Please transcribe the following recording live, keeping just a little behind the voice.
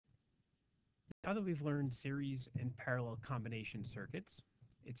Now that we've learned series and parallel combination circuits,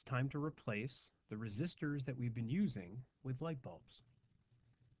 it's time to replace the resistors that we've been using with light bulbs.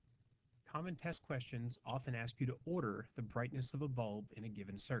 Common test questions often ask you to order the brightness of a bulb in a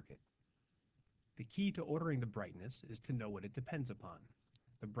given circuit. The key to ordering the brightness is to know what it depends upon.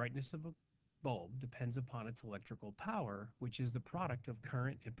 The brightness of a bulb depends upon its electrical power, which is the product of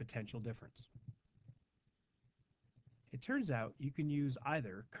current and potential difference. It turns out you can use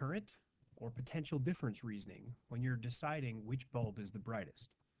either current or potential difference reasoning when you're deciding which bulb is the brightest.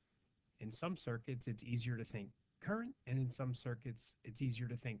 In some circuits, it's easier to think current, and in some circuits, it's easier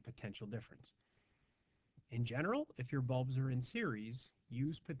to think potential difference. In general, if your bulbs are in series,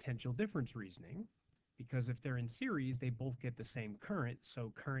 use potential difference reasoning, because if they're in series, they both get the same current,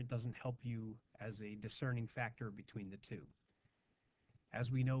 so current doesn't help you as a discerning factor between the two. As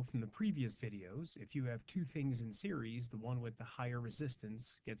we know from the previous videos, if you have two things in series, the one with the higher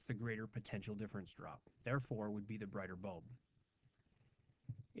resistance gets the greater potential difference drop, therefore would be the brighter bulb.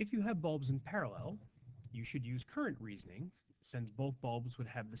 If you have bulbs in parallel, you should use current reasoning, since both bulbs would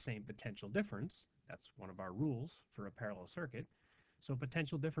have the same potential difference. That's one of our rules for a parallel circuit, so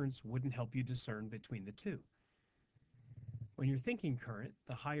potential difference wouldn't help you discern between the two. When you're thinking current,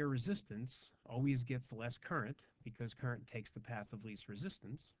 the higher resistance always gets less current because current takes the path of least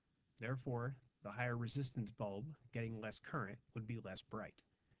resistance. Therefore, the higher resistance bulb getting less current would be less bright.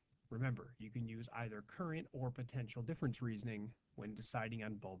 Remember, you can use either current or potential difference reasoning when deciding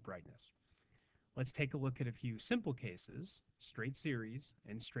on bulb brightness. Let's take a look at a few simple cases, straight series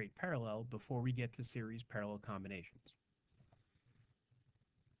and straight parallel, before we get to series parallel combinations.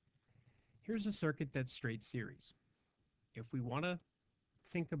 Here's a circuit that's straight series. If we want to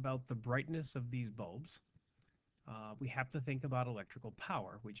think about the brightness of these bulbs, we have to think about electrical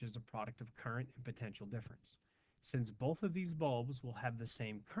power, which is a product of current and potential difference. Since both of these bulbs will have the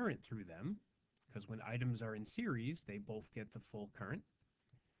same current through them, because when items are in series, they both get the full current.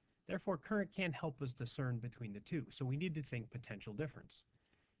 Therefore, current can't help us discern between the two, so we need to think potential difference.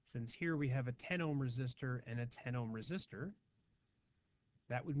 Since here we have a 10 ohm resistor and a 10 ohm resistor,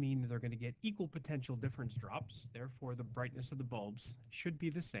 that would mean they're going to get equal potential difference drops. Therefore, the brightness of the bulbs should be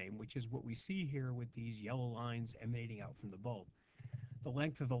the same, which is what we see here with these yellow lines emanating out from the bulb. The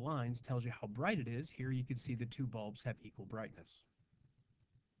length of the lines tells you how bright it is. Here you can see the two bulbs have equal brightness.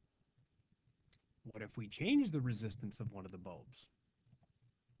 What if we change the resistance of one of the bulbs?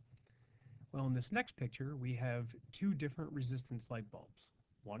 Well, in this next picture, we have two different resistance light bulbs.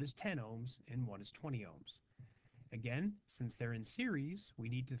 One is 10 ohms and one is 20 ohms. Again, since they're in series, we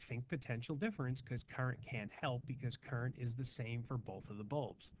need to think potential difference because current can't help because current is the same for both of the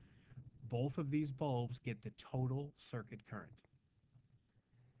bulbs. Both of these bulbs get the total circuit current.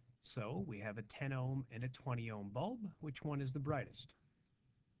 So we have a 10 ohm and a 20 ohm bulb. Which one is the brightest?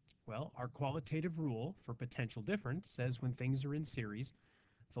 Well, our qualitative rule for potential difference says when things are in series,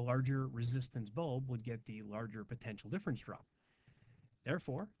 the larger resistance bulb would get the larger potential difference drop.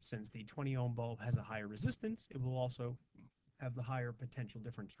 Therefore, since the 20 ohm bulb has a higher resistance, it will also have the higher potential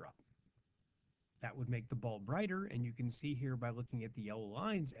difference drop. That would make the bulb brighter, and you can see here by looking at the yellow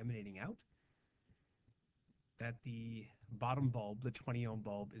lines emanating out that the bottom bulb, the 20 ohm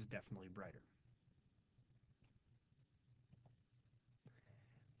bulb, is definitely brighter.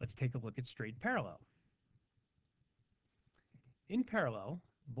 Let's take a look at straight parallel. In parallel,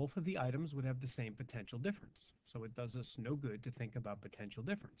 both of the items would have the same potential difference, so it does us no good to think about potential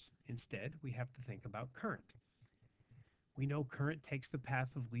difference. Instead, we have to think about current. We know current takes the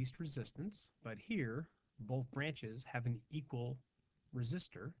path of least resistance, but here, both branches have an equal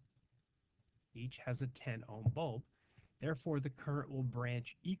resistor. Each has a 10 ohm bulb. Therefore, the current will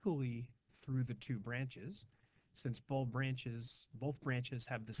branch equally through the two branches. Since both branches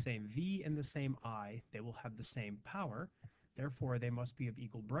have the same V and the same I, they will have the same power. Therefore, they must be of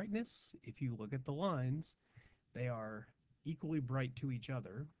equal brightness. If you look at the lines, they are equally bright to each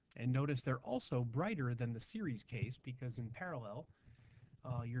other. And notice they're also brighter than the series case because in parallel,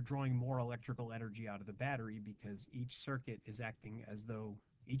 you're drawing more electrical energy out of the battery because each circuit is acting as though,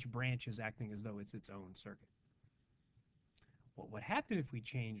 each branch is acting as though it's its own circuit. What would happen if we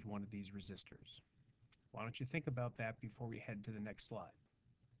changed one of these resistors? Why don't you think about that before we head to the next slide?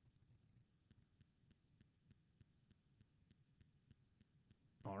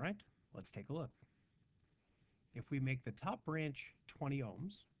 All right, let's take a look. If we make the top branch 20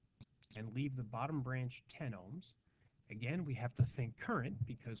 ohms and leave the bottom branch 10 ohms, again, we have to think current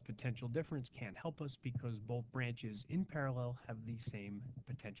because potential difference can't help us because both branches in parallel have the same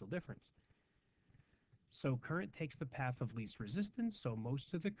potential difference. So current takes the path of least resistance, so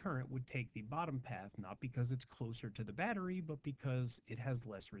most of the current would take the bottom path, not because it's closer to the battery, but because it has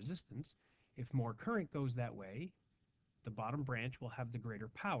less resistance. If more current goes that way, the bottom branch will have the greater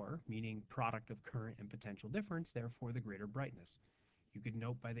power, meaning product of current and potential difference, therefore the greater brightness. You could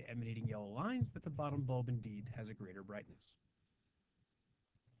note by the emanating yellow lines that the bottom bulb indeed has a greater brightness.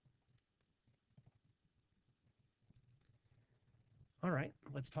 All right,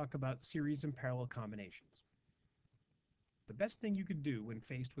 let's talk about series and parallel combinations. The best thing you could do when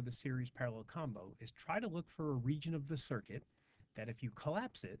faced with a series parallel combo is try to look for a region of the circuit that if you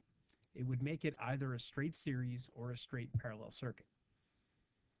collapse it, it would make it either a straight series or a straight parallel circuit.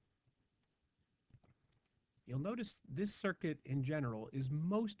 You'll notice this circuit in general is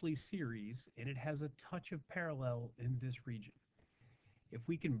mostly series and it has a touch of parallel in this region. If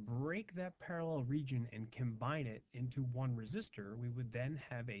we can break that parallel region and combine it into one resistor, we would then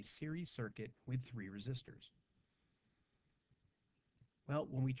have a series circuit with 3 resistors. Well,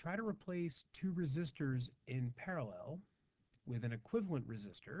 when we try to replace 2 resistors in parallel with an equivalent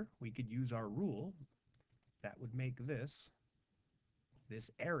resistor, we could use our rule that would make this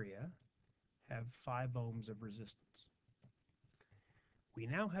area have 5 ohms of resistance. We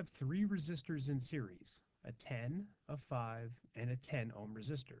now have 3 resistors in series, a 10, a 5, and a 10 ohm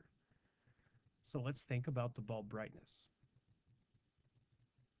resistor. So let's think about the bulb brightness.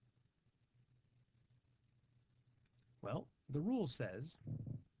 Well, the rule says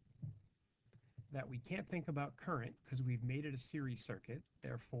that we can't think about current because we've made it a series circuit.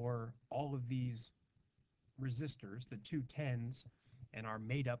 Therefore, all of these resistors, the 2 10s and our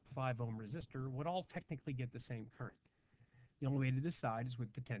made up 5 ohm resistor, would all technically get the same current. The only way to decide is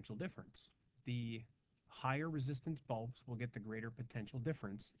with potential difference. The higher resistance bulbs will get the greater potential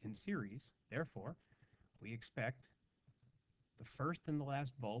difference in series. Therefore, we expect the first and the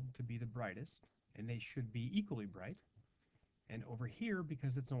last bulb to be the brightest, and they should be equally bright. And over here,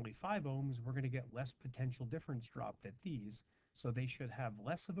 because it's only 5 ohms, we're going to get less potential difference drop at these, so they should have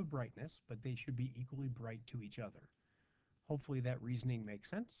less of a brightness, but they should be equally bright to each other. Hopefully that reasoning makes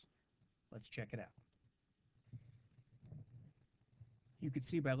sense. Let's check it out. You can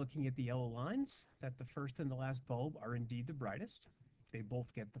see by looking at the yellow lines that the first and the last bulb are indeed the brightest. They both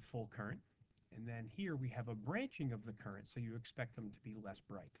get the full current. And then here we have a branching of the current, so you expect them to be less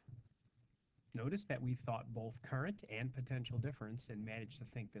bright. Notice that we thought both current and potential difference and managed to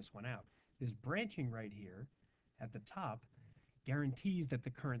think this one out. This branching right here at the top guarantees that the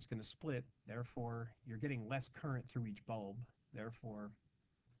current's going to split. Therefore, you're getting less current through each bulb. Therefore,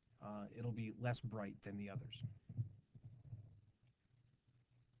 it'll be less bright than the others.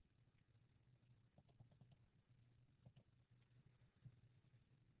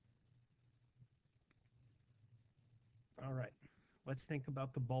 All right, let's think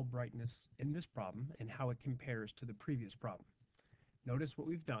about the bulb brightness in this problem and how it compares to the previous problem. Notice what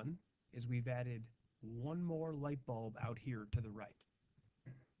we've done is we've added one more light bulb out here to the right.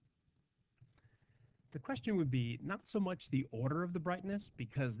 The question would be not so much the order of the brightness,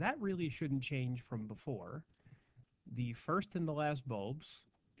 because that really shouldn't change from before. The first and the last bulbs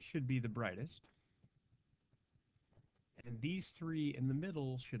should be the brightest, and these 3 in the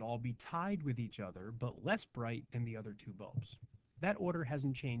middle should all be tied with each other, but less bright than the other 2 bulbs. That order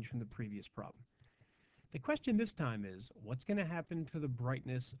hasn't changed from the previous problem. The question this time is, what's going to happen to the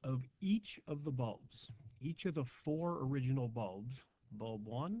brightness of each of the bulbs? Each of the 4 original bulbs, bulb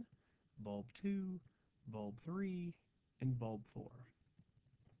 1, bulb 2, bulb 3, and bulb 4.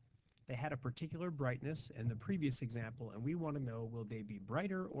 They had a particular brightness in the previous example, and we want to know, will they be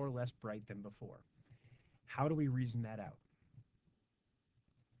brighter or less bright than before? How do we reason that out?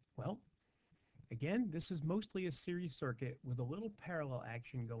 Well, again, this is mostly a series circuit with a little parallel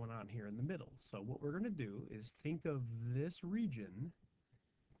action going on here in the middle. So what we're going to do is think of this region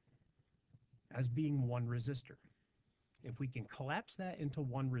as being one resistor. If we can collapse that into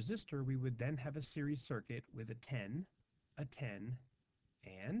one resistor, we would then have a series circuit with a 10,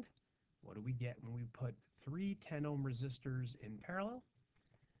 and what do we get when we put 3 10 ohm resistors in parallel?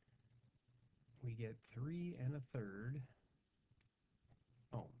 We get 3 1/3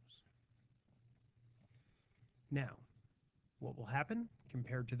 ohms. Now, what will happen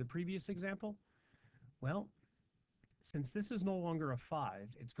compared to the previous example? Well, since this is no longer a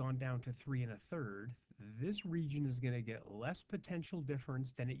 5, it's gone down to 3 1/3. This region is going to get less potential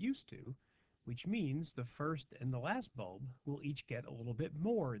difference than it used to, which means the first and the last bulb will each get a little bit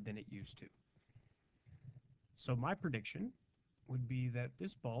more than it used to. So my prediction would be that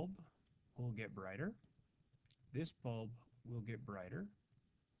this bulb will get brighter, this bulb will get brighter,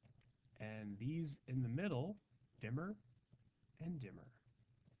 and these in the middle, dimmer and dimmer.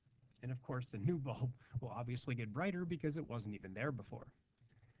 And of course, the new bulb will obviously get brighter because it wasn't even there before.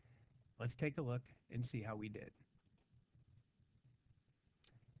 Let's take a look and see how we did.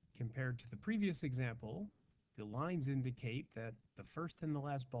 Compared to the previous example, the lines indicate that the first and the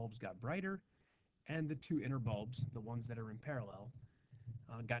last bulbs got brighter, and the two inner bulbs, the ones that are in parallel,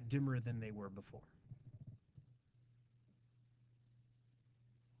 got dimmer than they were before.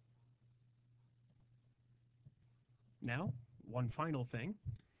 Now, one final thing.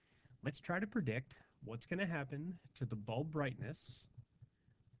 Let's try to predict what's going to happen to the bulb brightness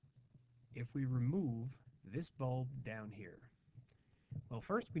if we remove this bulb down here. Well,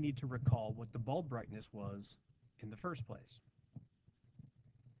 first we need to recall what the bulb brightness was in the first place.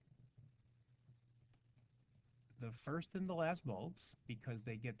 The first and the last bulbs, because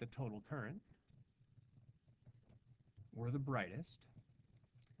they get the total current, were the brightest,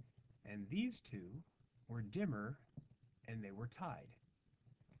 and these two were dimmer and they were tied.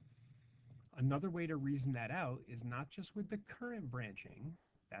 Another way to reason that out is not just with the current branching,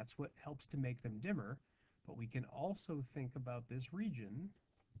 that's what helps to make them dimmer, but we can also think about this region,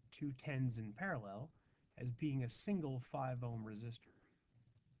 two 10s in parallel, as being a single 5 ohm resistor.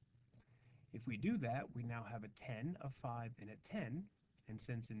 If we do that, we now have a 10, a 5, and a 10, and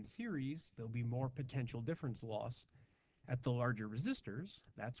since in series there'll be more potential difference loss at the larger resistors,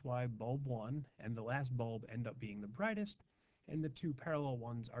 that's why bulb 1 and the last bulb end up being the brightest, and the two parallel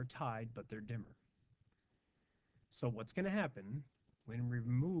ones are tied but they're dimmer. So what's going to happen when we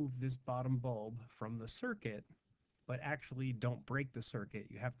remove this bottom bulb from the circuit, but actually don't break the circuit,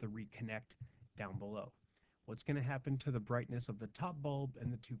 you have to reconnect down below? What's going to happen to the brightness of the top bulb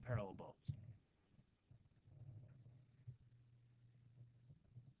and the two parallel bulbs?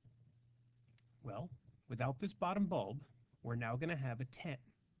 Well, without this bottom bulb, we're now going to have a 10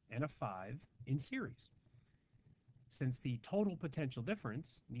 and a 5 in series. Since the total potential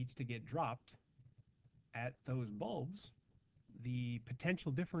difference needs to get dropped at those bulbs, the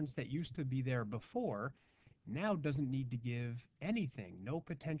potential difference that used to be there before now doesn't need to give anything. No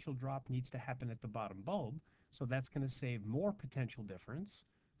potential drop needs to happen at the bottom bulb, so that's going to save more potential difference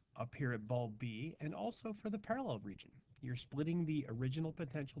up here at bulb B and also for the parallel region. You're splitting the original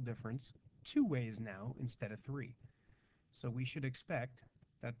potential difference 2 ways now instead of 3. So we should expect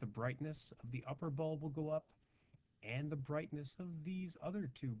that the brightness of the upper bulb will go up and the brightness of these other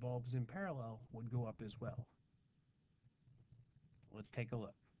 2 bulbs in parallel would go up as well. Let's take a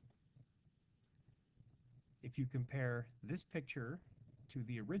look. If you compare this picture to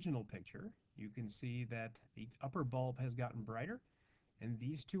the original picture, you can see that the upper bulb has gotten brighter, and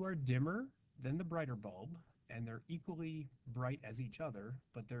these 2 are dimmer than the brighter bulb, and they're equally bright as each other,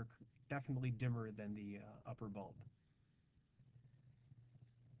 but they're definitely dimmer than the upper bulb.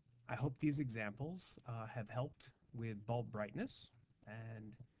 I hope these examples have helped with bulb brightness,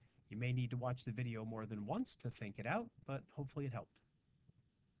 and you may need to watch the video more than once to think it out, but hopefully it helped.